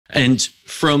And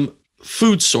from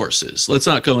food sources, let's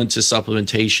not go into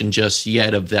supplementation just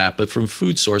yet of that, but from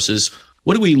food sources,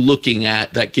 what are we looking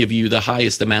at that give you the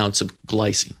highest amounts of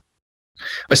glycine?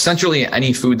 Essentially,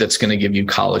 any food that's going to give you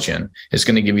collagen is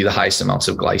going to give you the highest amounts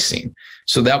of glycine.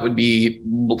 So that would be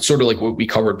sort of like what we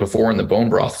covered before in the bone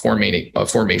broth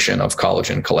formation of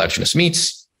collagen, collagenous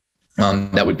meats.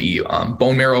 That would be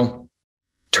bone marrow,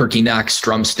 turkey necks,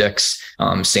 drumsticks,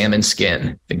 salmon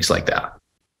skin, things like that.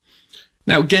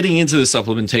 Now, getting into the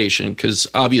supplementation, because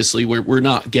obviously we're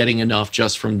not getting enough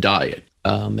just from diet,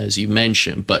 as you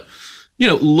mentioned, but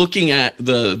looking at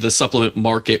the supplement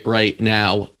market right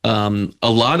now,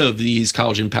 a lot of these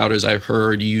collagen powders I've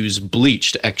heard use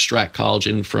bleach to extract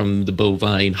collagen from the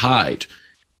bovine hide.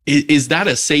 Is that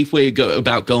a safe way to go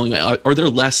about going? Are there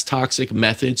less toxic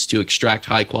methods to extract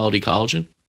high quality collagen?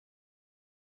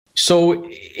 So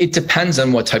it depends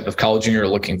on what type of collagen you're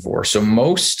looking for. So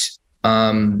most,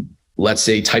 let's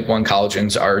say type 1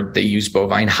 collagens they use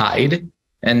bovine hide.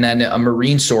 And then a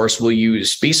marine source will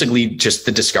use basically just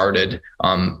the discarded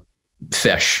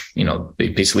fish,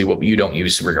 basically what you don't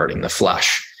use regarding the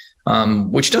flesh,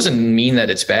 which doesn't mean that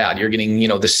it's bad. You're getting,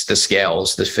 the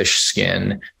scales, the fish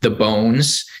skin, the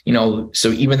bones, so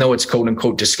even though it's quote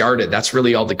unquote discarded, that's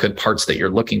really all the good parts that you're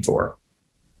looking for.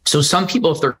 So some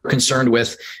people, if they're concerned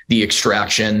with the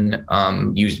extraction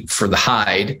used for the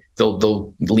hide,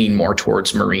 they'll lean more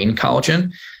towards marine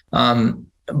collagen.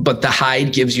 But the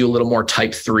hide gives you a little more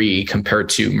type 3 compared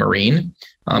to marine.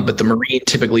 But the marine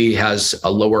typically has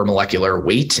a lower molecular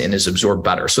weight and is absorbed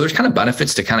better. So there's kind of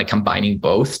benefits to kind of combining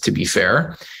both, to be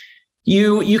fair.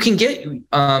 You can get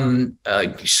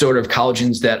sort of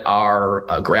collagens that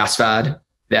are grass-fed,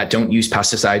 that don't use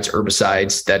pesticides,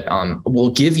 herbicides, that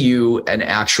will give you an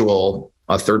actual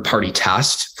third-party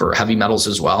test for heavy metals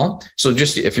as well. So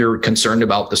just if you're concerned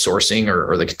about the sourcing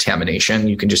or the contamination,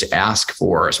 you can just ask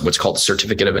for what's called a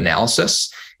certificate of analysis,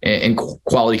 and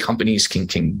quality companies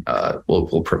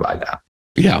will provide that.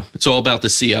 Yeah, it's all about the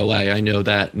COA. I know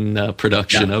that in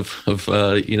production of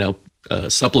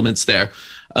supplements there.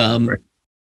 Right.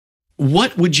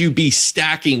 What would you be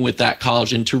stacking with that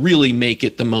collagen to really make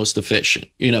it the most efficient?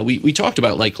 We talked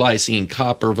about like glycine,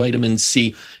 copper, vitamin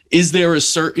C. Is there a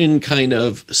certain kind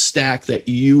of stack that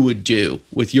you would do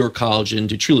with your collagen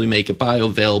to truly make it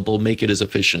bioavailable, make it as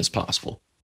efficient as possible?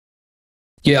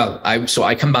 Yeah,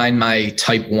 I combine my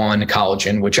type 1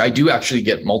 collagen, which I do actually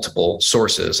get multiple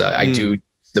sources. I do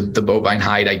the bovine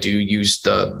hide. I do use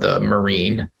the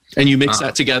marine. And you mix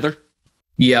that together?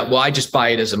 Yeah, well, I just buy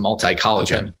it as a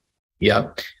multi-collagen. Okay.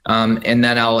 Yeah. And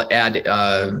then I'll add,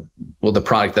 the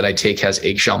product that I take has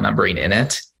eggshell membrane in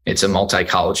it. It's a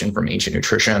multi-collagen from Ancient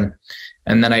Nutrition.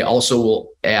 And then I also will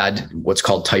add what's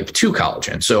called type 2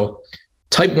 collagen. So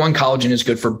type 1 collagen is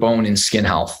good for bone and skin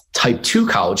health. Type 2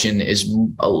 collagen is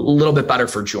a little bit better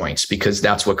for joints because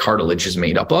that's what cartilage is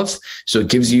made up of. So it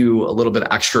gives you a little bit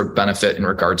extra benefit in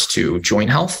regards to joint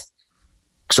health.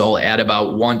 So I'll add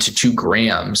about 1 to 2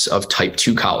 grams of type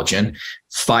 2 collagen,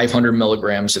 500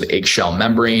 milligrams of eggshell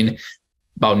membrane,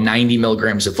 about 90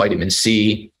 milligrams of vitamin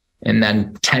C, and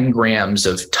then 10 grams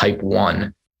of type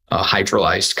 1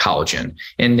 hydrolyzed collagen.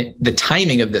 And the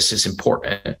timing of this is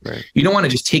important. Right. You don't want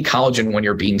to just take collagen when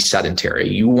you're being sedentary.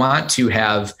 You want to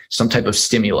have some type of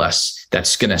stimulus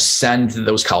that's going to send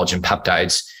those collagen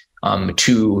peptides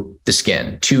to the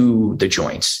skin, to the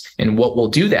joints. And what will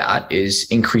do that is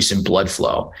increase in blood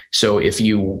flow. So if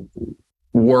you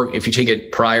take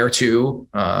it prior to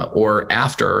or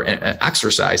after an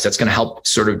exercise, that's going to help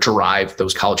sort of drive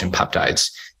those collagen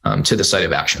peptides to the site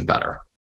of action better.